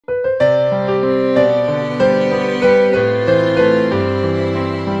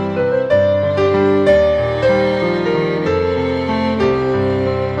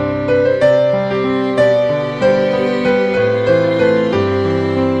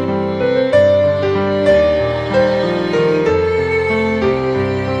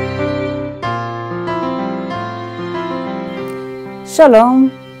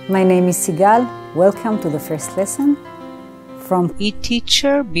Shalom, my name is Sigal. Welcome to the first lesson from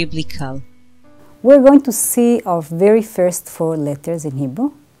E-Teacher Biblical. We're going to see our very first 4 letters in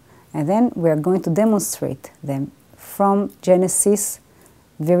Hebrew, and then we are going to demonstrate them from Genesis,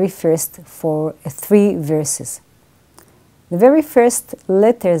 very first 3 verses. The very first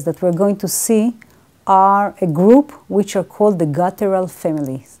letters that we're going to see are a group which are called the guttural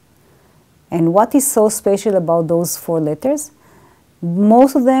families. And what is so special about those 4 letters?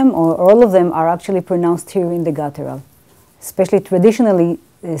 Most of them, or all of them, are actually pronounced here in the guttural, especially traditionally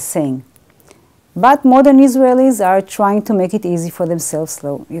saying. But modern Israelis are trying to make it easy for themselves,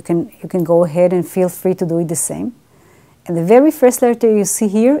 so you can go ahead and feel free to do it the same. And the very first letter you see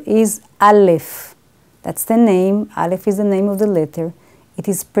here is Aleph. That's the name. Aleph is the name of the letter. It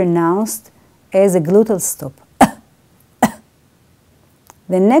is pronounced as a glottal stop.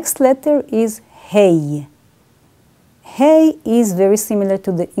 The next letter is Hey. Hey is very similar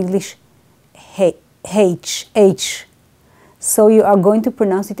to the English H. So you are going to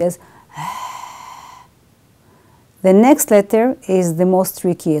pronounce it as The next letter is the most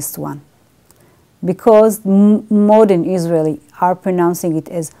trickiest one, because modern Israeli are pronouncing it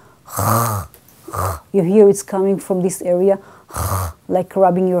as You hear it's coming from this area, like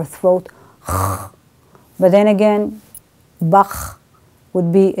rubbing your throat. But then again, Bach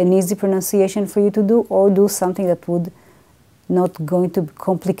would be an easy pronunciation for you to do, or do something that would not going to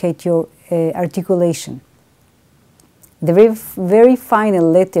complicate your articulation. The very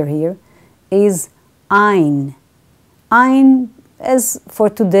final letter here is Ein. Ein, as for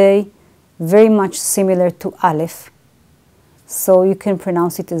today, very much similar to Aleph. So you can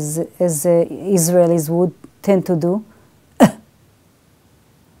pronounce it as Israelis would tend to do.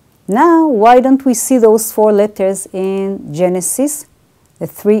 Now, why don't we see those 4 letters in Genesis, the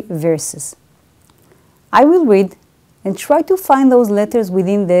 3 verses? I will read and try to find those letters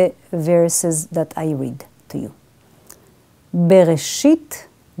within the verses that I read to you. Bereshit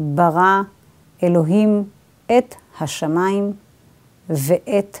bara Elohim et hashamayim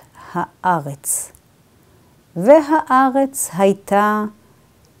ve'et haaretz. והארץ הייתה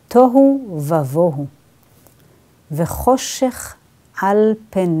תוהו ובוהו, וחושך על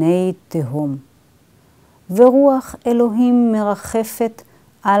פני תהום, ורוח אלוהים מרחפת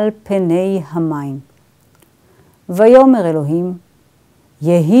על פני המים. ויאמר אלוהים,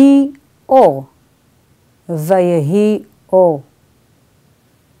 יהי אור, ויהי אור.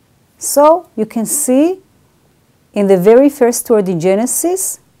 So you can see in the very first word in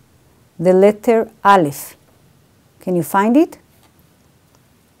Genesis, the letter Aleph. Can you find it?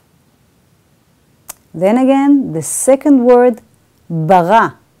 Then again, the second word,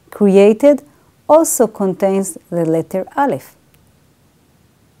 bara, created, also contains the letter Aleph.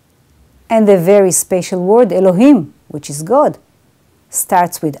 And the very special word, Elohim, which is God,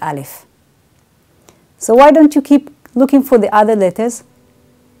 starts with Aleph. So why don't you keep looking for the other letters,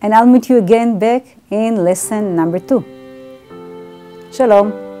 and I'll meet you again back in lesson number 2.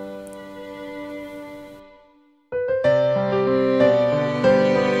 Shalom.